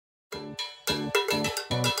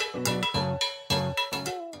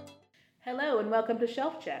and welcome to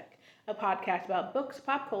Shelf Check, a podcast about books,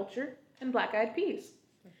 pop culture, and black-eyed peas.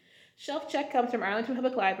 Shelf Check comes from Arlington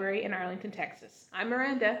Public Library in Arlington, Texas. I'm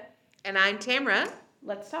Miranda. And I'm Tamra.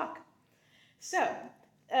 Let's talk. So,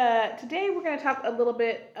 today we're going to talk a little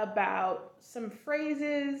bit about some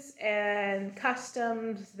phrases and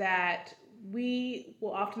customs that we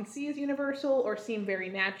will often see as universal or seem very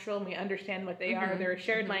natural, and we understand what they are. They're a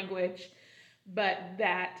shared language, but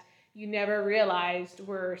that you never realized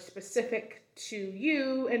were specific to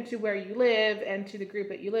you and to where you live and to the group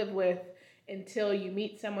that you live with until you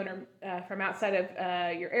meet someone from outside of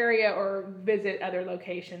your area or visit other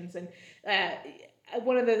locations. And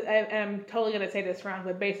I'm totally going to say this wrong,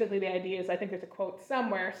 but basically the idea is, I think there's a quote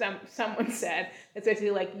somewhere, someone said, it's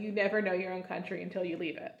basically like, you never know your own country until you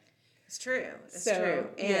leave it. It's true. It's true.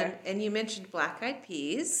 And you mentioned black-eyed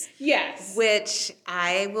peas. Yes. Which,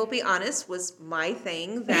 I will be honest, was my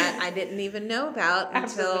thing that I didn't even know about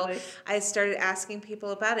until I started asking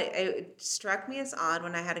people about it. It struck me as odd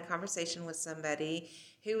when I had a conversation with somebody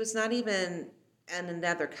who was not even in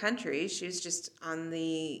another country. She was just on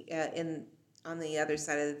the other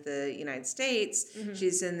side of the United States.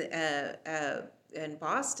 She's in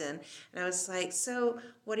Boston, and I was like, so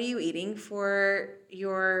what are you eating for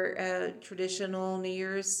your traditional New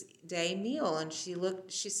Year's Day meal? And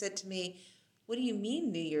she said to me, what do you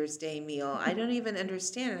mean New Year's Day meal? I don't even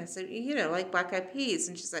understand. And I said, like black-eyed peas.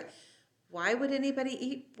 And she's like, why would anybody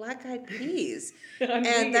eat black-eyed peas?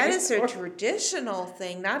 And that is a traditional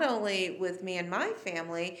thing, not only with me and my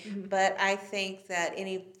family, but I think that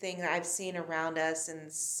anything that I've seen around us in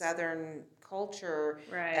Southern culture,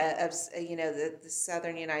 of the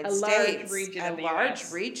Southern United States, a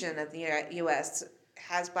large region of the U.S.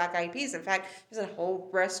 has black-eyed peas. In fact, there's a whole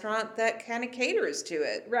restaurant that kind of caters to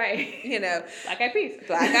it. Right. Black-eyed peas.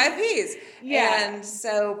 Black-eyed peas. Yeah. And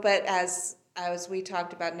so, but as we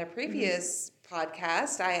talked about in a previous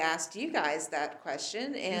podcast, I asked you guys that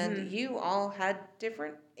question, and you all had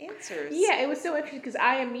different answers. Yeah, it was so interesting because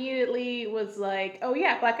I immediately was like, oh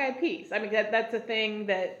yeah, black-eyed peas. I mean, that's a thing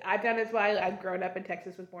that I've done as well. I've grown up in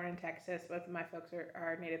Texas, was born in Texas. Both of my folks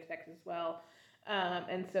are native to Texas as well.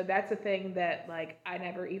 And so that's a thing that, like, I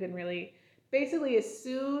never even really, basically as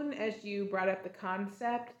soon as you brought up the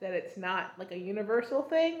concept that it's not like a universal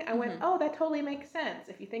thing, I went, oh, that totally makes sense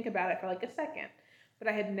if you think about it for like a second. But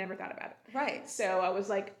I had never thought about it. Right. So I was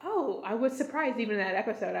like, oh, I was surprised even in that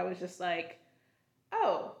episode. I was just like,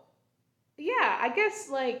 oh, yeah, I guess,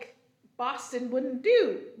 like, Boston wouldn't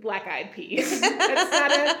do black-eyed peas.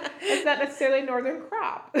 That's not necessarily a northern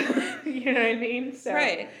crop. You know what I mean? So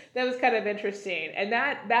that was kind of interesting. And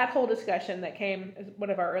that whole discussion that came as one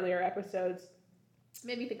of our earlier episodes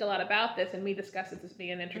made me think a lot about this, and we discussed this as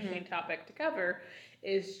being an interesting topic to cover,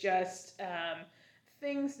 is just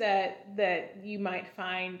things that you might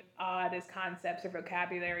find odd as concepts or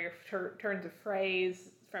vocabulary or turns of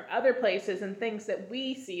phrase from other places, and things that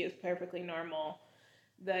we see as perfectly normal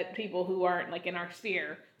that people who aren't like in our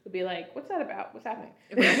sphere would be like, what's that about? What's happening?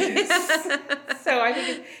 So I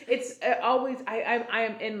think it's always, I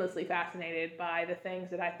am endlessly fascinated by the things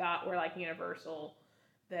that I thought were like universal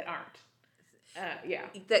that aren't.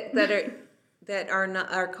 That are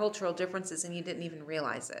not our cultural differences, and you didn't even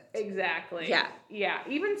realize it. Exactly. Yeah.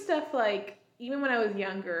 Even stuff like, even when I was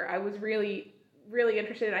younger, I was really, really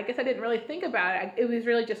interested in, I guess I didn't really think about it. It was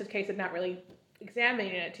really just a case of not really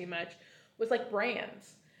examining it too much, was like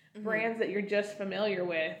brands. Brands that you're just familiar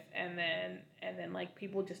with, and then like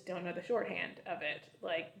people just don't know the shorthand of it.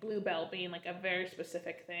 Like Bluebell being like a very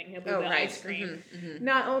specific thing, Bluebell ice cream.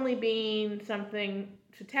 Not only being something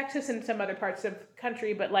to Texas and some other parts of the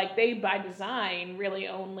country, but like they by design really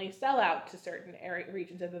only sell out to certain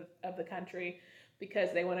regions of the country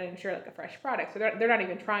because they want to ensure like a fresh product. So they're not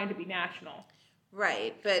even trying to be national.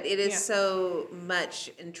 Right, but it is so much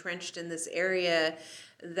entrenched in this area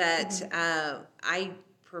that I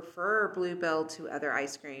prefer Bluebell to other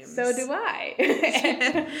ice creams. So do I.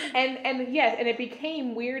 and yes, and it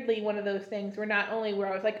became weirdly one of those things where not only where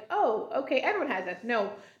I was like, oh, okay, everyone has this.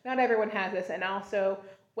 No, not everyone has this. And also,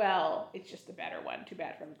 well, it's just a better one. Too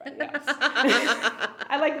bad for everybody else.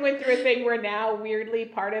 I went through a thing where now weirdly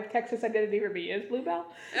part of Texas identity for me is Bluebell.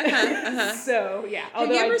 So yeah. Have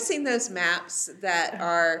you ever seen those maps that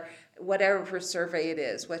are whatever survey it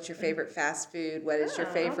is? What's your favorite fast food? What is your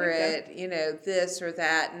favorite, this or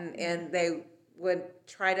that? And they would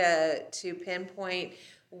try to pinpoint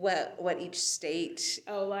what each state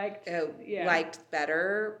liked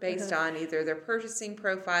better based on either their purchasing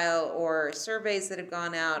profile or surveys that have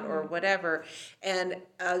gone out or whatever. And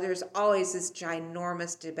there's always this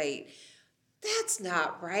ginormous debate. that's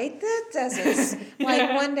not right. That doesn't.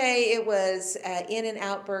 Like one day it was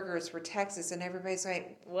In-N-Out Burgers for Texas, and everybody's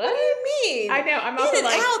like, "What do you mean?" I know. I'm also In-N-Out,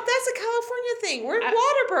 like, that's a California thing. We're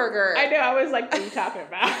Whataburger. I know. I was like, what are you talking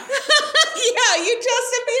about? Yeah, you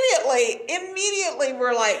just immediately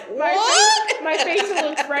were like, what? My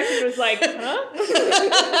facial expression was like, huh?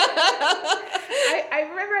 I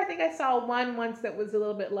remember, I think I saw one once that was a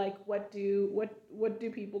little bit like, what do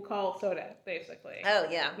people call soda, basically? Oh,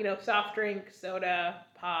 yeah. You know, soft drink, soda,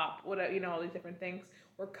 pop, whatever, you know, all these different things.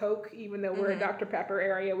 Or Coke, even though we're a Dr. Pepper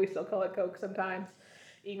area, we still call it Coke sometimes.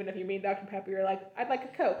 Even if you mean Dr. Pepper, you're like, I'd like a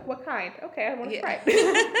Coke. What kind? Okay, I want a Sprite.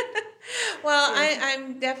 Well,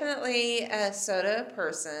 I'm definitely a soda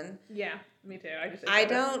person. Yeah, me too. I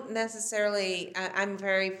don't necessarily, I'm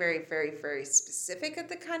very, very, very, very specific at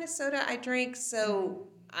the kind of soda I drink. So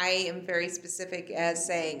I am very specific as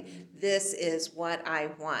saying, this is what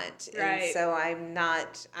I want. Right. And so I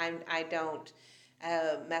don't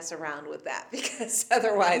mess around with that, because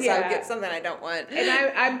otherwise I'll get something I don't want. And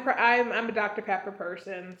I'm a Dr. Pepper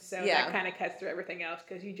person, so that kind of cuts through everything else,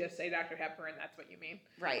 because you just say Dr. Pepper and that's what you mean.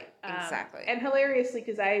 Right, exactly. And hilariously,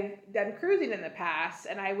 because I've done cruising in the past,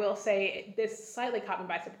 and I will say this slightly caught me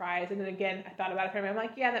by surprise, and then again I thought about it for a minute. I'm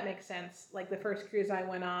like, yeah, that makes sense. Like the first cruise I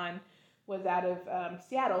went on was out of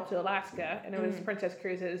Seattle to Alaska, and it was Princess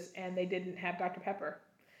Cruises, and they didn't have Dr. Pepper.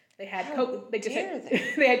 They had Coke.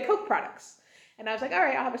 They had Coke products. And I was like, all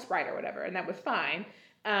right, I'll have a Sprite or whatever. And that was fine.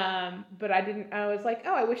 But I was like,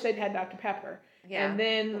 oh, I wish they'd had Dr. Pepper. Yeah. And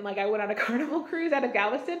then, like, I went on a Carnival cruise out of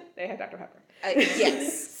Galveston. They had Dr. Pepper.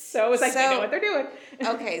 Yes. So it was like, they know what they're doing.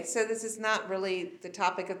 Okay, so this is not really the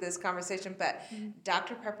topic of this conversation, but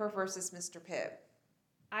Dr. Pepper versus Mr. Pibb.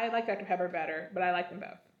 I like Dr. Pepper better, but I like them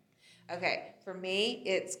both. Okay, for me,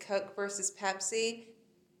 it's Coke versus Pepsi.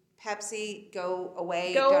 Pepsi, go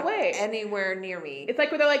away. Go away. Anywhere near me. It's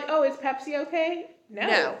like when they're like, oh, is Pepsi okay?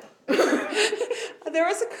 No. There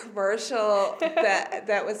was a commercial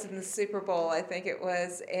that was in the Super Bowl, I think it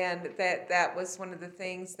was, and that was one of the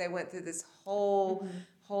things. They went through this whole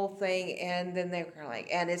thing, and then they were like,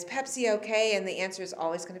 and is Pepsi okay? And the answer is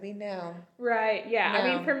always going to be no. Right, yeah. No.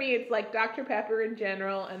 I mean, for me, it's like Dr. Pepper in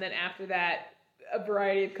general, and then after that, a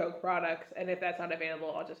variety of Coke products, and if that's not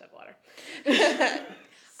available, I'll just have water.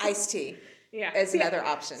 Iced tea. Yeah. Is another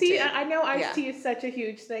option, too. too. I know iced tea is such a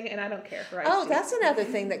huge thing, and I don't care for iced tea. Oh, that's another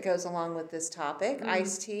thing that goes along with this topic.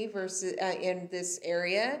 Iced tea versus in this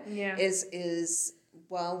area is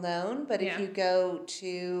well known, but if you go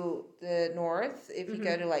to the north, if you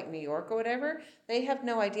go to like New York or whatever, they have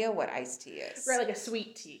no idea what iced tea is. Right, like a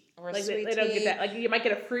sweet tea. Or like sweet they don't get that. Like you might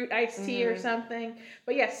get a fruit iced tea or something.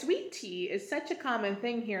 But yeah, sweet tea is such a common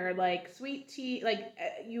thing here. Like sweet tea, like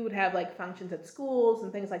you would have like functions at schools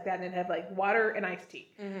and things like that, and it'd have like water and iced tea.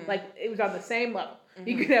 Like it was on the same level.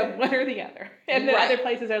 You could have one or the other. And then other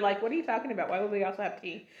places are like, what are you talking about? Why would we also have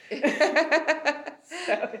tea? So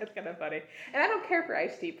that's kind of funny. And I don't care for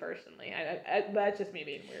iced tea personally. That's just me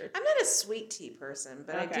being weird. I'm not a sweet tea person,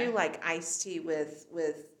 but I do like iced tea with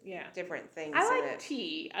different things. I like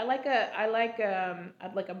tea. I like a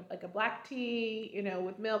black tea, you know,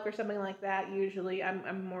 with milk or something like that. Usually,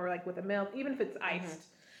 I'm more like with a milk, even if it's iced.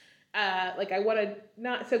 Like I want to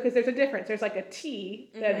not because there's a difference. There's like a tea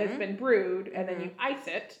that has been brewed and then you ice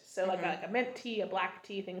it. So like a mint tea, a black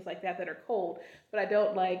tea, things like that are cold. But I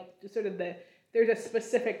don't like just sort of there's a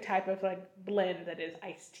specific type of like blend that is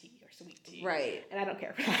iced tea or sweet tea. Right. And I don't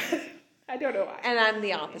care for that. I don't know why. And I'm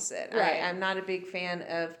the opposite. Right. I'm not a big fan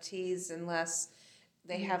of teas unless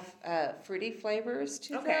they have fruity flavors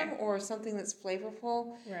to them or something that's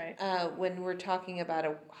flavorful. Right. When we're talking about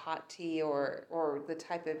a hot tea or the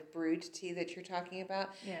type of brewed tea that you're talking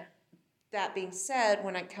about. Yeah. That being said,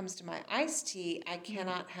 when it comes to my iced tea, I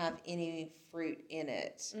cannot have any fruit in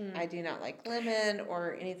it. I do not like lemon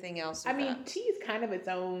or anything else. I mean, tea is kind of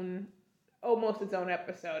almost its own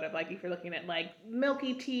episode of like if you're looking at like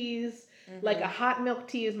milky teas. Like a hot milk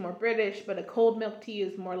tea is more British, but a cold milk tea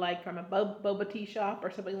is more like from a boba tea shop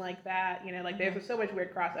or something like that. You know, like there's so much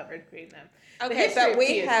weird crossover between them. Okay, but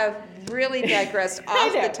we have really digressed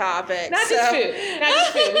off the topic. Not just food.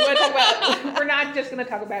 We want to talk about. We're not just going to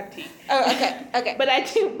talk about tea. Oh, okay. But I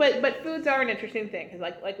do. But foods are an interesting thing because,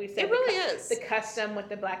 like we said, it really is the custom with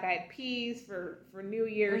the black-eyed peas for New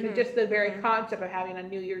Year's, and just the very concept of having a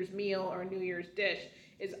New Year's meal or a New Year's dish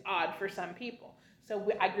is odd for some people. So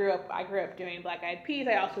I grew up doing black-eyed peas.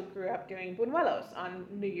 I also grew up doing buñuelos on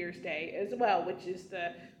New Year's Day as well, which is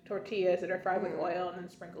the tortillas that are fried with oil and then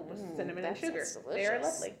sprinkled with cinnamon and sugar. They are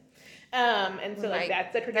lovely. And so like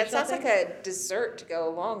that's the traditional. That sounds like a dessert to go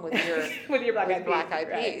along with your with your black-eyed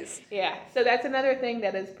peas. Right? Yeah. So that's another thing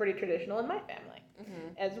that is pretty traditional in my family.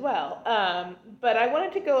 as well. But I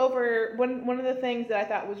wanted to go over one of the things that I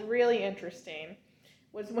thought was really interesting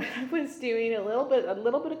was when I was doing a little bit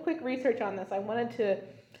of quick research on this. I wanted to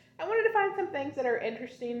find some things that are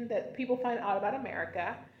interesting that people find odd about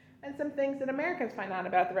America, and some things that Americans find odd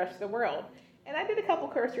about the rest of the world. And I did a couple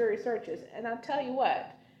cursory searches, and I'll tell you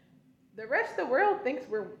what, the rest of the world thinks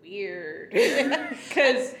we're weird.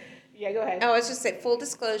 Because, yeah, go ahead. Oh, I was just saying, full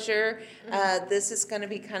disclosure, this is going to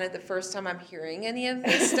be kind of the first time I'm hearing any of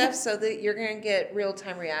this stuff, so that you're going to get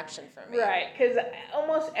real-time reaction from me. Right, because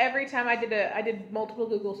almost every time I did multiple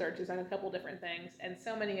Google searches on a couple different things, and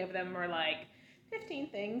so many of them were like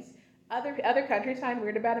 15 things other countries find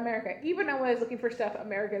weird about America. Even when I was looking for stuff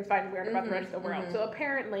Americans find weird about the rest of the world. So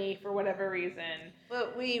apparently, for whatever reason...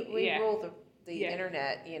 Well, we rule the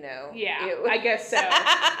internet, you know. Yeah, I guess so.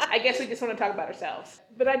 I guess we just want to talk about ourselves.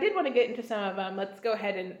 But I did want to get into some of them. Let's go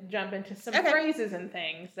ahead and jump into some phrases and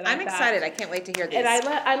things that I'm excited. I can't wait to hear these. And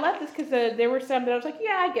I love this because there were some that I was like,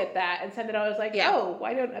 yeah, I get that. And some that I was like, oh,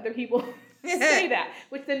 why don't other people say that?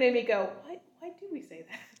 Which then made me go, why do we say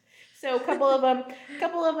that? So a couple of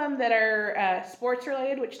them that are sports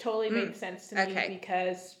related, which totally made sense to me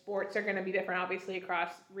because sports are going to be different, obviously, across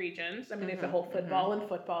regions. I mean, there's the whole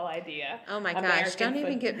football idea. Oh my gosh! Don't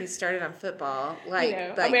even get me started on football. Like,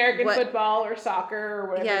 American football or soccer or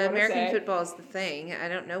whatever. Yeah, you want American to say. football is the thing. I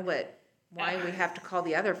don't know why we have to call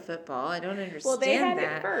the other football. I don't understand that. Well, they had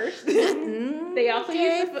it first. They also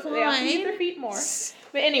use their feet more.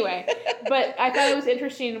 But anyway, I thought it was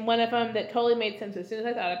interesting. One of them that totally made sense as soon as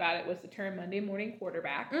I thought about it was the term Monday morning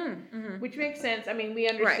quarterback, which makes sense. I mean, we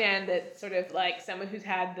understand that sort of like someone who's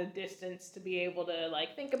had the distance to be able to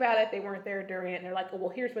like think about it. They weren't there during it, and they're like, oh,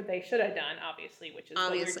 well, here's what they should have done, obviously, which is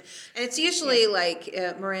obviously. And it's usually like,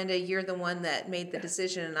 Miranda, you're the one that made the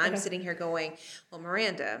decision, and I'm sitting here going, well,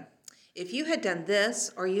 Miranda, if you had done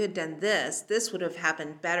this or you had done this, this would have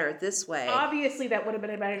happened better this way. Obviously, that would have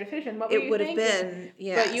been a better decision. What were you thinking? It would have been,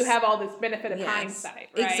 yes. But you have all this benefit of hindsight,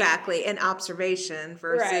 right? Exactly, and observation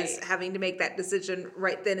versus having to make that decision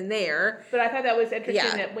right then and there. But I thought that was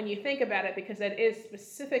interesting that when you think about it, because that is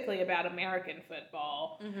specifically about American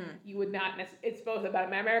football, you would not it's both about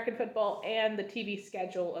American football and the TV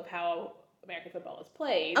schedule of how American football is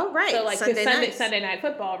played. Oh, right. So, like, Sunday night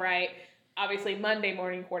football, right? Obviously, Monday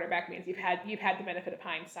morning quarterback means you've had the benefit of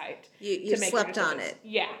hindsight. You slept on it.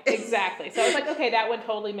 Yeah, exactly. So I was like, okay, that one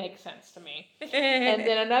totally makes sense to me. And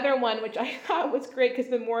then another one, which I thought was great because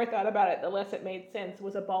the more I thought about it, the less it made sense,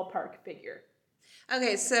 was a ballpark figure.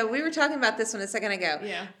 Okay, so we were talking about this one a second ago.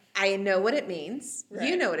 Yeah. I know what it means. Right.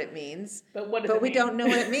 You know what it means. But what does it mean? We don't know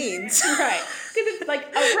what it means. Right. Because it's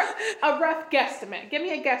like a rough guesstimate. Give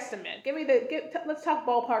me a guesstimate. Let's talk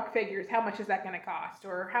ballpark figures. How much is that going to cost?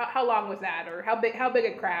 Or how long was that? Or how big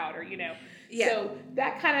a crowd? Or, Yeah. So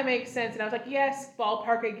that kind of makes sense. And I was like, yes,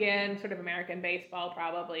 ballpark again, sort of American baseball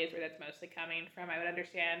probably is where that's mostly coming from. I would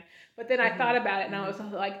understand. But then I thought about it and I was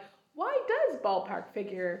like, why does ballpark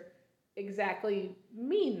figure exactly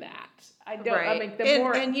mean that? I don't. Right. I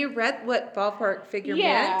mean, and you read what ballpark figure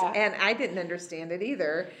meant, and I didn't understand it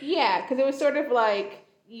either. Yeah, because it was sort of like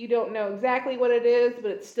you don't know exactly what it is, but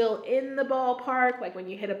it's still in the ballpark. Like when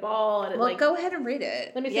you hit a ball, and well, go ahead and read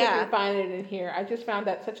it. Let me see if I can find it in here. I just found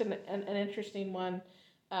that such an interesting one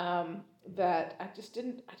that I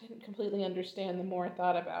didn't completely understand the more I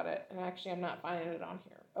thought about it, and actually I'm not finding it on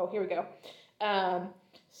here. Oh, here we go.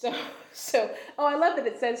 I love that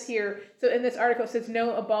it says here, so in this article it says,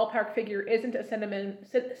 no, a ballpark figure isn't a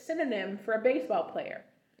synonym for a baseball player.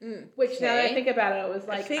 Which now that I think about it, it was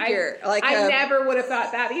like, I never would have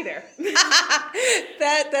thought that either.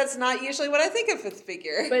 That's not usually what I think of with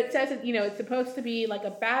figure. But it says, it's supposed to be like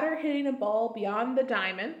a batter hitting a ball beyond the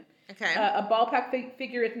diamond. Okay. A ballpark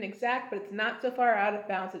figure isn't exact, but it's not so far out of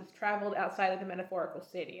bounds it's traveled outside of the metaphorical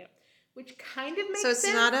stadium. Which kind of makes sense. So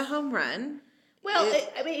it's not a home run. Well,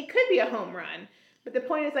 it could be a home run, but the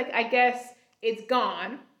point is, like, I guess it's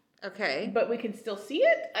gone. Okay. But we can still see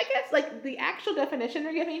it, I guess. Like, the actual definition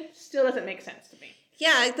they're giving still doesn't make sense to me.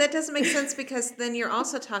 Yeah, that doesn't make sense because then you're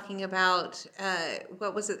also talking about,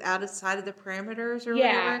 what was it, outside of the parameters or whatever?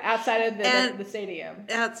 Yeah, outside of the stadium.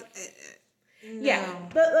 That's, no. Yeah,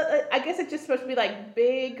 I guess it's just supposed to be, like,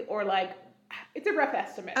 big or, like, it's a rough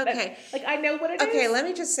estimate. Okay. I know what it is. Okay, let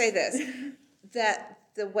me just say this. That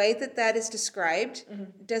the way that is described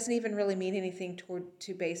doesn't even really mean anything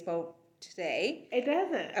to baseball today. It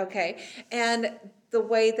doesn't. Okay. And the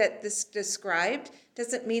way that this described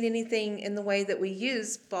doesn't mean anything in the way that we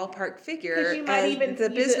use ballpark figure as the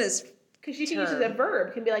business because you can use it as a verb.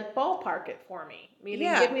 It can be like, ballpark it for me.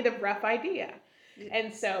 Meaning, give me the rough idea.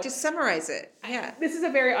 And so just summarize it. Yeah. This is a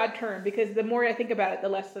very odd term because the more I think about it, the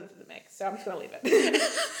less sense it makes. So I'm just going to leave it.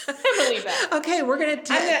 I'm going to leave that. Okay, we're going to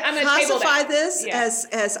classify this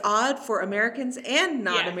as odd for Americans and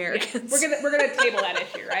non-Americans. Yeah. We're going to table that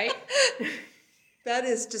issue, right? That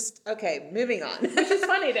is just, okay, moving on. Which is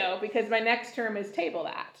funny, though, because my next term is table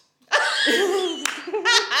that.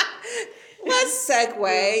 Let's segue.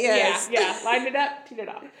 Yes. Yeah. Lined it up, teed it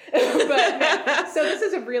off. But no. So this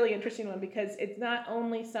is a really interesting one because it's not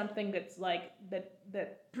only something that's like that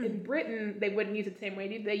in Britain they wouldn't use it the same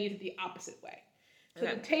way. They use it the opposite way. So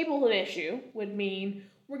the table issue would mean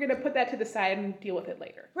we're going to put that to the side and deal with it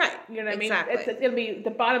later. Right. You know what exactly. I mean? It'll be the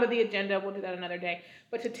bottom of the agenda. We'll do that another day.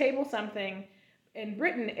 But to table something in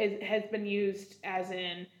Britain has been used as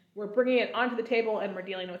in we're bringing it onto the table and we're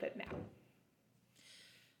dealing with it now.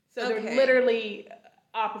 So they're literally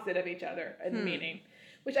opposite of each other in the meaning,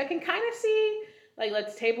 which I can kind of see. Like,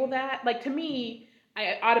 let's table that. Like, to me,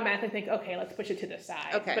 I automatically think, okay, let's push it to the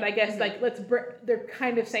side. Okay. But I guess they're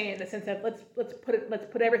kind of saying it in the sense of let's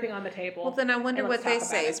put everything on the table. Well, then I wonder what they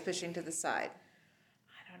say is pushing to the side.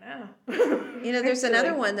 I don't know. There's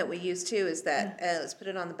another one that we use too. Is that let's put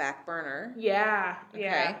it on the back burner. Yeah.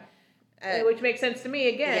 Okay. Yeah. Which makes sense to me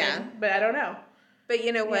again. But I don't know. But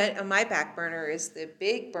you know what? On my back burner is the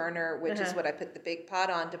big burner, which is what I put the big pot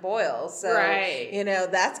on to boil. So,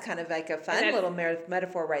 that's kind of like a fun little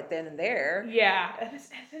metaphor right then and there. Yeah, that's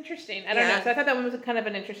interesting. I don't know. So I thought that one was kind of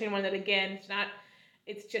an interesting one that, again,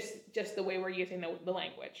 it's just the way we're using the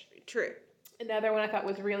language. True. Another one I thought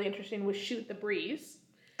was really interesting was shoot the breeze.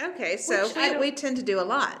 Okay, so we tend to do a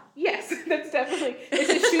lot. Yes, that's definitely, it's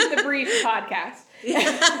a shoot the breeze podcast.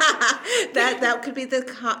 that could be the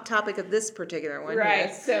topic of this particular one. Right.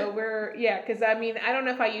 Yes. So because I mean, I don't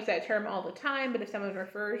know if I use that term all the time, but if someone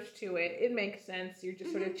refers to it, it makes sense. You're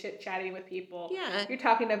just sort of chit-chatting with people. Yeah. You're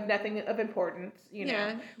talking of nothing of importance,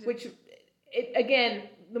 which again,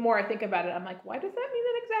 the more I think about it, I'm like, why does that mean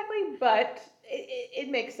that exactly? But it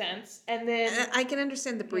makes sense. And then I can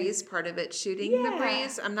understand the breeze part of it, shooting the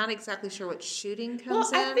breeze. I'm not exactly sure what shooting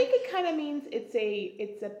comes in. I think it kind of means it's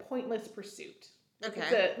a pointless pursuit.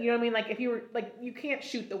 Okay. You know what I mean? Like if you were you can't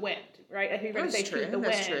shoot the wind, right? If you're going to say shoot the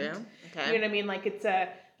wind, that's true. Okay. You know what I mean?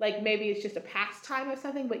 Like maybe it's just a pastime of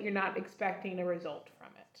something, but you're not expecting a result from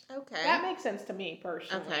it. Okay. That makes sense to me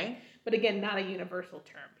personally. Okay. But again, not a universal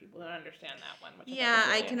term. People don't understand that one. Which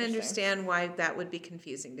I can understand why that would be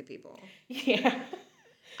confusing to people. Yeah.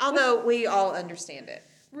 Although we all understand it.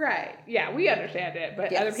 Right. Yeah, we understand it,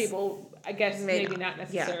 but other people, I guess, maybe not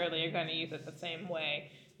necessarily are going to use it the same way,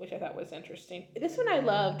 which I thought was interesting. This one I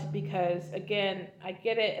loved because, again, I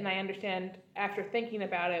get it and I understand after thinking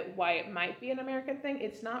about it why it might be an American thing.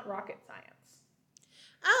 It's not rocket science.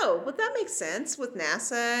 Oh, well, that makes sense with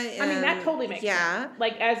NASA. I mean, that totally makes sense.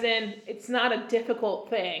 Like, as in, it's not a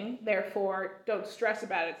difficult thing, therefore, don't stress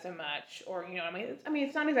about it so much. Or, I mean,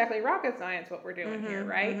 it's not exactly rocket science what we're doing here,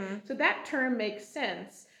 right? Mm-hmm. So that term makes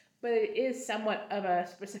sense, but it is somewhat of a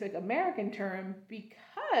specific American term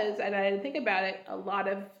because, and I didn't think about it, a lot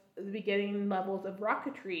of the beginning levels of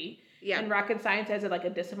rocketry and rocket science as a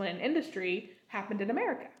discipline and industry happened in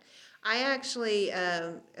America. I actually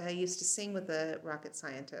used to sing with a rocket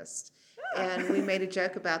scientist, and we made a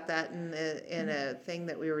joke about that in a thing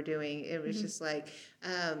that we were doing. It was just like,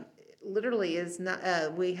 literally, is not.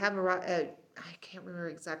 We have I can't remember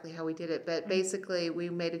exactly how we did it, but basically we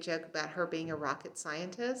made a joke about her being a rocket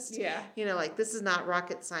scientist. Yeah. Like, this is not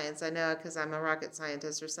rocket science. I know because I'm a rocket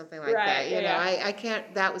scientist or something like that. I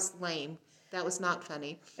can't. That was lame. That was not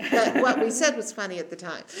funny. But what we said was funny at the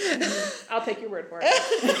time. I'll take your word for it.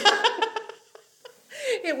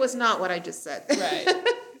 It was not what I just said. Right.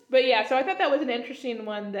 But yeah, so I thought that was an interesting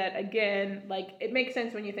one that, again, it makes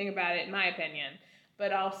sense when you think about it, in my opinion.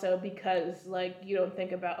 But also because, you don't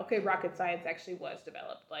think about, rocket science actually was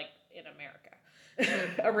developed, in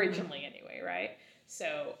America. Originally, anyway, right?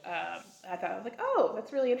 So I thought, I was like, oh,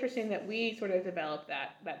 that's really interesting that we sort of developed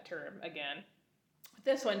that term again.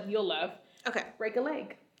 This one, you'll love. Okay. Break a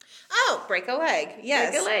leg. Oh, break a leg.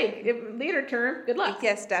 Yes. Break a leg. Theater term, good luck.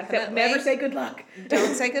 Yes, definitely. Except never say good luck.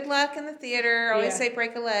 Don't say good luck in the theater. Always say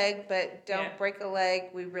break a leg, but don't break a leg.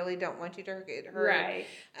 We really don't want you to get hurt. Right.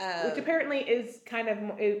 Which apparently is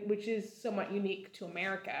which is somewhat unique to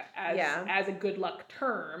America as a good luck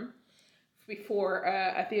term before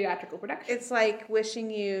a theatrical production. It's like wishing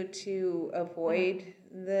you to avoid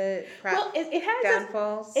the it has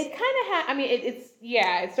downfalls. It kind of has. I mean,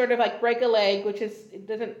 it's sort of like break a leg, which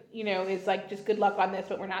doesn't it's like just good luck on this,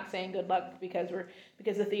 but we're not saying good luck because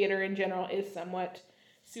the theater in general is somewhat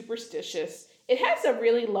superstitious. It has a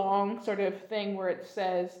really long sort of thing where it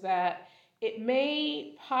says that It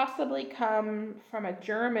may possibly come from a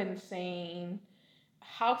German saying,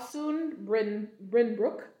 Hausun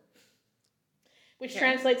Brinbruck, which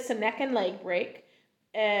translates to neck and leg break.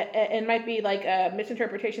 And might be like a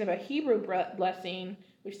misinterpretation of a Hebrew blessing,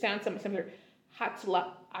 which sounds something similar. Hatzla.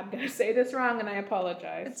 I'm going to say this wrong, and I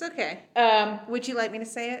apologize. It's okay. Would you like me to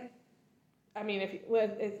say it? I mean, if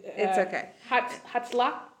it's okay.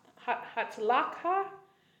 Hatzlaka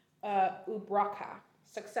ubraka,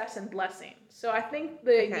 success and blessing. So I think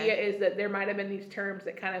the idea is that there might have been these terms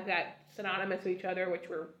that kind of got synonymous with each other, which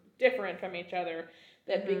were different from each other,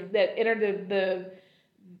 that that entered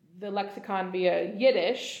the lexicon via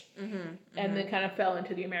Yiddish, and then kind of fell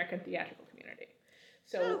into the American theatrical community.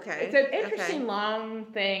 So it's an interesting long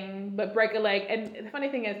thing, but break a leg. And the funny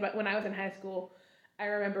thing is, but when I was in high school, I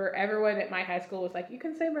remember everyone at my high school was like, you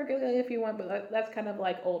can say break a leg if you want, but that's kind of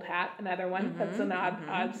like old hat, another one. That's an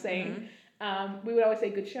odd saying. We would always say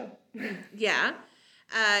good show. Yeah.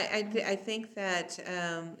 I think that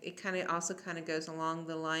it kind of also kind of goes along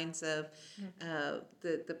the lines of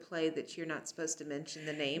the play that you're not supposed to mention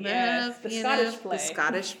the name of, the Scottish play. The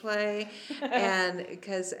Scottish play, and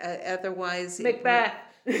because otherwise Macbeth.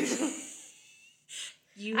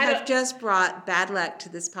 You have just brought bad luck to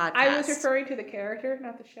this podcast. I was referring to the character,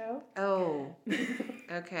 not the show. Oh,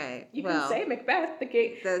 okay. You can say Macbeth,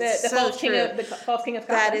 the so false king of Scotland.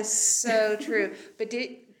 That is so true. But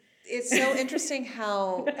it's so interesting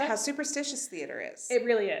how superstitious theater is. It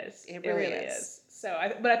really is. It really is. So,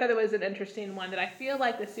 but I thought it was an interesting one that I feel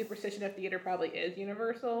like the superstition of theater probably is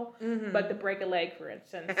universal, but the break a leg, for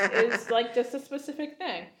instance, is like just a specific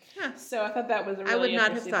thing. Huh. So I thought that was a really interesting one. I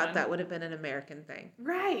would not have thought that would have been an American thing.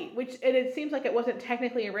 Right, it seems like it wasn't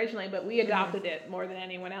technically originally, but we adopted it more than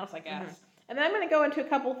anyone else, I guess. And then I'm going to go into a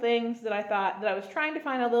couple things that I thought that I was trying to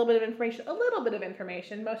find a little bit of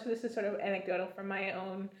information. Most of this is sort of anecdotal from my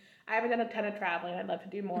own. I haven't done a ton of traveling. I'd love to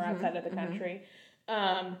do more outside of the country.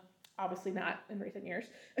 Obviously not in recent years.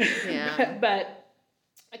 Yeah. But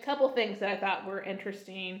a couple things that I thought were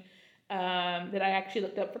interesting that I actually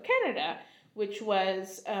looked up for Canada, which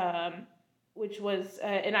was, and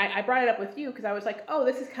I brought it up with you because I was like, oh,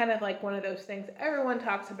 this is kind of like one of those things everyone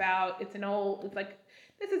talks about. It's like,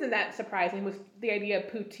 this isn't that surprising, was the idea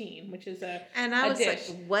of poutine, which is and I was dish.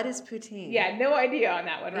 Like, what is poutine? Yeah, no idea on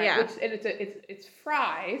that one, right? Yeah. It's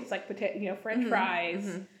fries, it's like French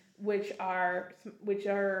fries, which are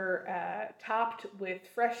topped with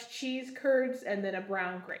fresh cheese curds and then a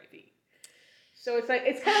brown gravy. So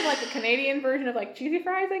it's kind of like a Canadian version of like cheesy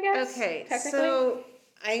fries, I guess. Okay, technically. so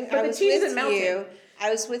I was with you. I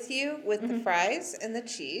was with you with the fries and the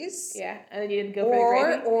cheese. Yeah, and then you didn't go for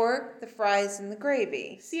the gravy? Or the fries and the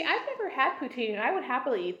gravy. See, I've never had poutine, and I would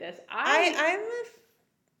happily eat this.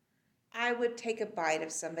 I would take a bite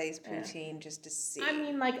of somebody's poutine just to see. I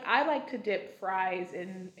mean, like, I like to dip fries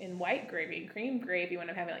in white gravy and cream gravy when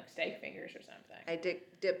I'm having, like, steak fingers or something. I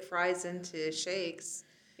dip fries into shakes.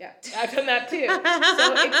 Yeah, I've done that too.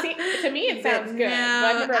 So to me, it sounds good. No,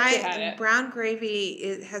 I've never actually had it. Brown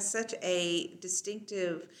gravy has such a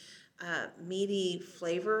distinctive meaty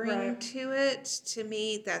flavoring to it. To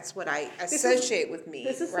me, that's what I associate with meat.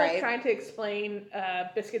 This is like trying to explain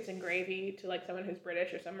biscuits and gravy to like someone who's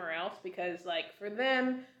British or somewhere else, because like for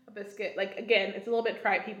them, a biscuit, like again, it's a little bit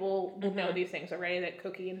trite. People will know these things already, that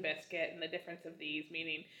cookie and biscuit and the difference of these,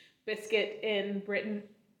 meaning biscuit in Britain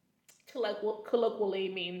colloquially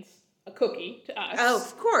means a cookie to us. Oh,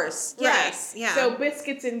 of course. Yes. Right. Yeah. So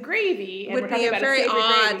biscuits and gravy, and would we're talking be about a very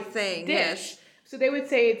odd dish. thing. Yes. So they would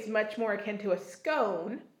say it's much more akin to a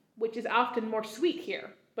scone, which is often more sweet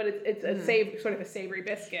here, but it's a sort of a savory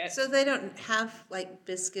biscuit. So they don't have like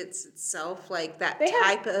biscuits itself, like that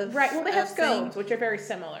of right. Well, they have scones, thing? Which are very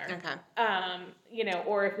similar. Okay.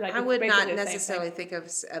 Or if like I would not necessarily think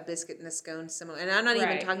of a biscuit and a scone similar, and I'm not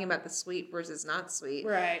even talking about the sweet versus not sweet.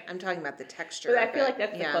 Right. I'm talking about the texture. But I feel like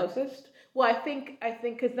that's the closest. Well, I think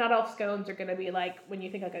because not all scones are going to be like, when you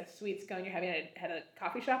think like a sweet scone you're having at a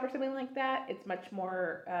coffee shop or something like that, it's much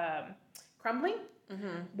more crumbling.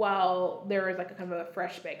 While there is like a kind of a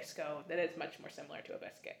fresh baked scone that is much more similar to a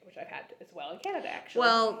biscuit, which I've had as well in Canada, actually.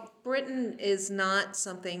 Well, Britain is not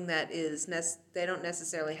something that is they don't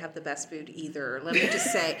necessarily have the best food either. Let me just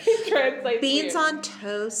say, beans on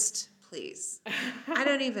toast. Please. I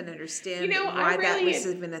don't even understand why that was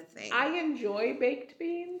even a thing. I enjoy baked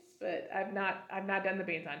beans, but I've not done the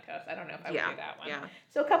beans on toast. I don't know if I would do that one. Yeah.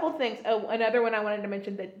 So a couple of things. Oh, another one I wanted to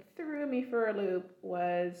mention that threw me for a loop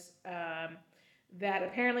was that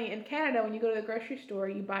apparently in Canada, when you go to the grocery store,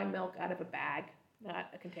 you buy milk out of a bag, not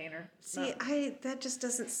a container. See, that just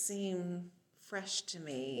doesn't seem fresh to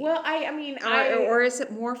me. Well, I mean, or is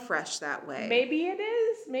it more fresh that way? Maybe it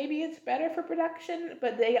is. maybe it's better for production,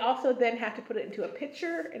 but they also then have to put it into a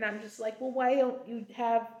pitcher, and I'm just like, well, why don't you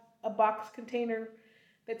have a box container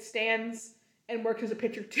that stands and works as a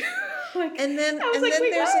pitcher too? And then there's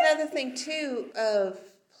what? another thing too of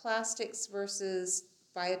plastics versus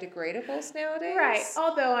biodegradables nowadays. Right.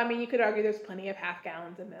 Although, I mean, you could argue there's plenty of half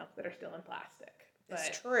gallons of milk that are still in plastic.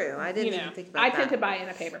 That's true. I didn't even think about that. I tend to buy in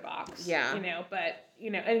a paper box. Yeah. But,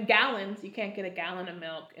 and gallons, you can't get a gallon of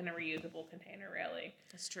milk in a reusable container, really.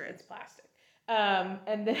 That's true. It's plastic.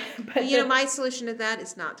 And then, my solution to that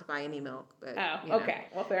is not to buy any milk. But, okay.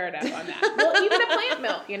 Well, fair enough on that. Well, even a plant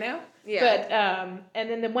milk, Yeah. But, and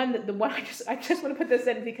then the one I just want to put this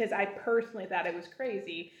in because I personally thought it was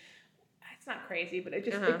crazy. It's not crazy, but it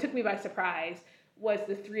took me by surprise. Was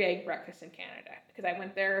the 3-egg breakfast in Canada, because I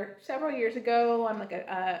went there several years ago on like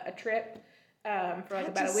a trip for like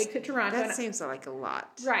about a week to Toronto. That seems like a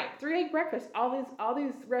lot. Right, 3-egg breakfast. All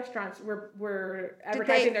these restaurants were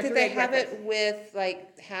advertising their 3-egg breakfast. Did they have it with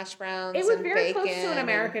like hash browns? It was very close to an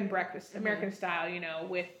American breakfast, American style,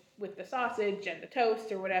 with the sausage and the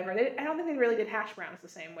toast or whatever. I don't think they really did hash browns the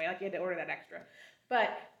same way. Like you had to order that extra, but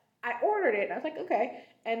I ordered it and I was like, okay.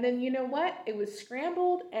 And then you know what? It was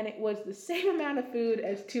scrambled and it was the same amount of food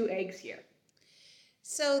as 2 eggs here.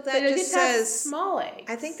 So that just says small eggs.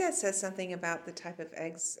 I think that says something about the type of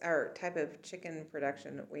eggs or type of chicken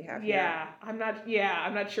production that we have here. I'm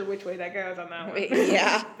not sure which way that goes on that one.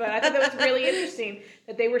 Yeah. But I thought that was really interesting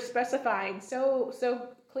that they were specifying so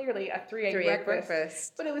clearly a 3-egg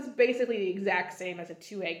breakfast. But it was basically the exact same as a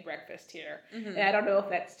 2-egg breakfast here. Mm-hmm. And I don't know if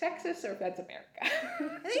that's Texas or if that's America.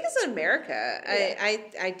 I think it's in America. Yeah.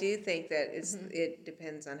 I do think that it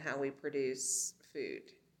depends on how we produce food.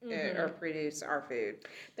 Or produce our food.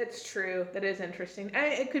 That's true. That is interesting.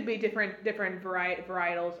 It could be different varietals.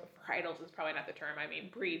 Varietals is probably not the term. I mean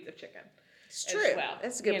breeds of chicken. It's true. Well,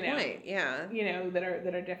 that's a good point. Yeah. That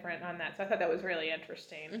are different on that. So I thought that was really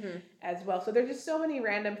interesting as well. So there's just so many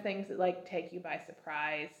random things that like take you by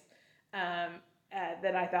surprise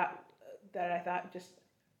that I thought just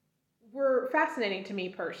were fascinating to me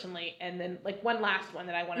personally. And then like one last one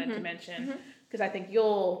that I wanted to mention. Because I think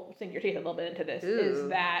you'll sink your teeth a little bit into this, is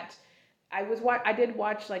that I did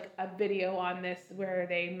watch like a video on this where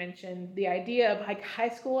they mentioned the idea of like high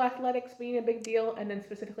school athletics being a big deal, and then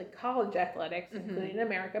specifically college athletics, including in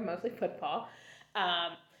America, mostly football,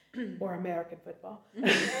 or American football,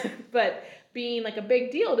 but being like a big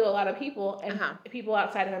deal to a lot of people, and people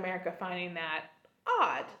outside of America finding that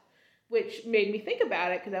odd, which made me think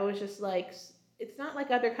about it because I was just like, it's not like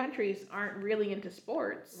other countries aren't really into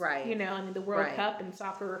sports. Right. I mean, the World Cup and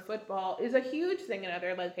soccer or football is a huge thing in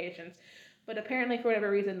other locations. But apparently, for whatever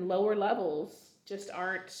reason, lower levels just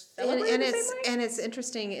aren't celebrated the same way. And it's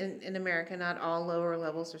interesting, in America, not all lower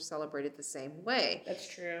levels are celebrated the same way.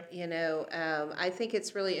 That's true. I think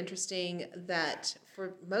it's really interesting that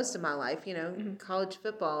for most of my life, college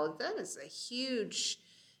football, that is a huge...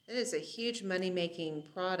 It is a huge money-making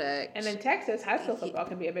product. And in Texas, high school football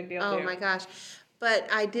can be a big deal, too. Oh, my gosh. But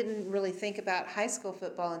I didn't really think about high school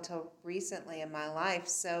football until recently in my life.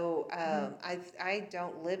 So I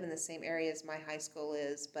don't live in the same area as my high school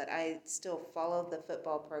is, but I still follow the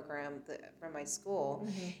football program from my school.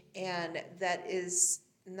 And that is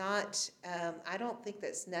not, I don't think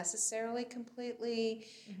that's necessarily completely...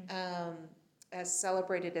 as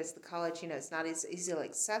celebrated as the college, it's not as easily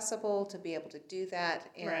accessible to be able to do that,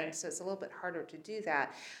 and so it's a little bit harder to do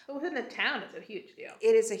that. But within the town, it's a huge deal.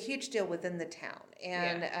 It is a huge deal within the town,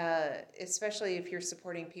 and especially if you're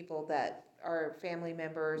supporting people that are family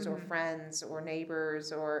members or friends or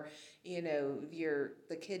neighbors or you're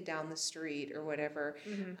the kid down the street or whatever.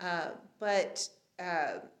 But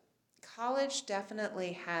college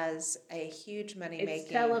definitely has a huge money making. It's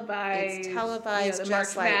televised. The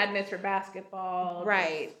March Madness for basketball.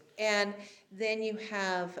 Right. And then you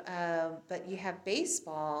have,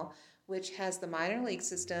 baseball, which has the minor league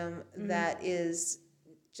system that is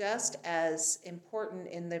just as important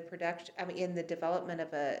in the in the development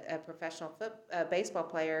of a professional baseball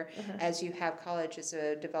player as you have college as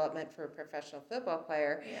a development for a professional football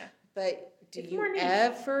player. Yeah. But do you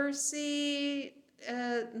ever see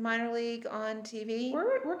minor league on TV?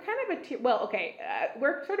 We're kind of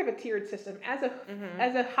we're sort of a tiered system as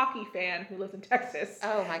a hockey fan who lives in Texas.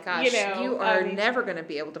 Oh my gosh, you are never going to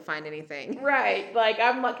be able to find anything. Right, like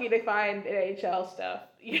I'm lucky to find NHL stuff,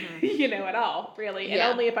 at all, really, and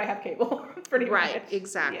only if I have cable, pretty much. Right,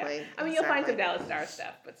 exactly. Yeah. I mean, you'll find some Dallas Stars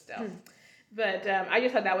stuff, but still. But I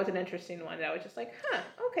just thought that was an interesting one. I was just like,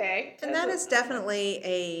 okay. And that is definitely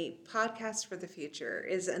a podcast for the future,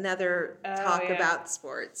 is another talk about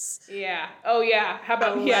sports. Yeah. Oh, yeah. How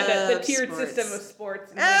about, the tiered system of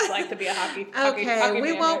sports and what it's like to be a hockey Okay, hockey we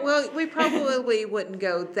fan won't, here. well, we probably wouldn't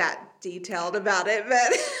go that detailed about it,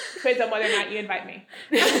 but... Depends on whether or not you invite me.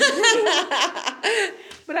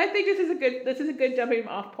 But I think this is a good jumping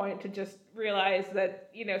off point to just realize that,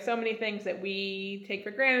 so many things that we take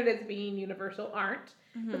for granted as being universal aren't.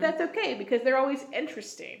 Mm-hmm. But that's okay because they're always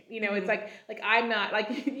interesting. It's like I'm not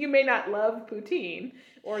like you may not love poutine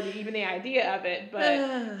or even the idea of it, but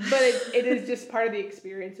it is just part of the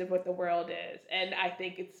experience of what the world is. And I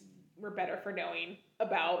think we're better for knowing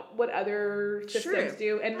about what other systems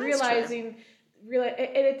do and realizing.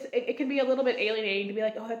 It can be a little bit alienating to be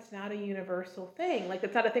like, oh, that's not a universal thing. Like,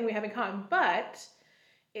 that's not a thing we have in common. But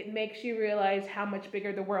it makes you realize how much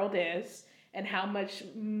bigger the world is and how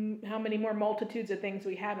many more multitudes of things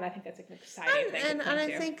we have. And I think that's an exciting thing. And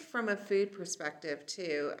I think from a food perspective,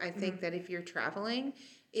 too, I think that if you're traveling,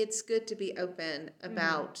 it's good to be open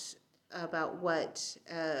about what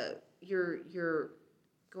you're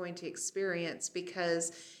going to experience,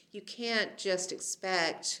 because you can't just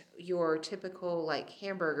expect your typical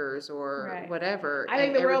hamburgers or whatever. I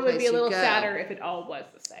think the world would be a little sadder if it all was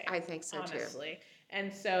the same. I think so honestly. Too.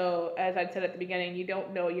 And so, as I said at the beginning, you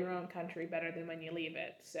don't know your own country better than when you leave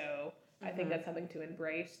it. So I think that's something to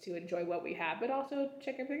embrace, to enjoy what we have, but also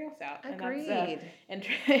check everything else out. Agreed.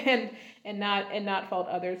 And not fault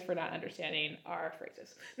others for not understanding our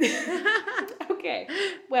phrases. Okay.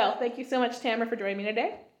 Well, thank you so much, Tamara, for joining me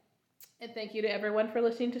today. And thank you to everyone for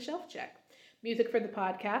listening to Shelf Check. Music for the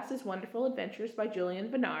podcast is Wonderful Adventures by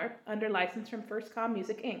Julian Bernard, under license from First Com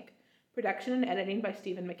Music, Inc. Production and editing by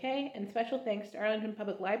Stephen McKay, and special thanks to Arlington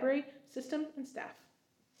Public Library, system, and staff.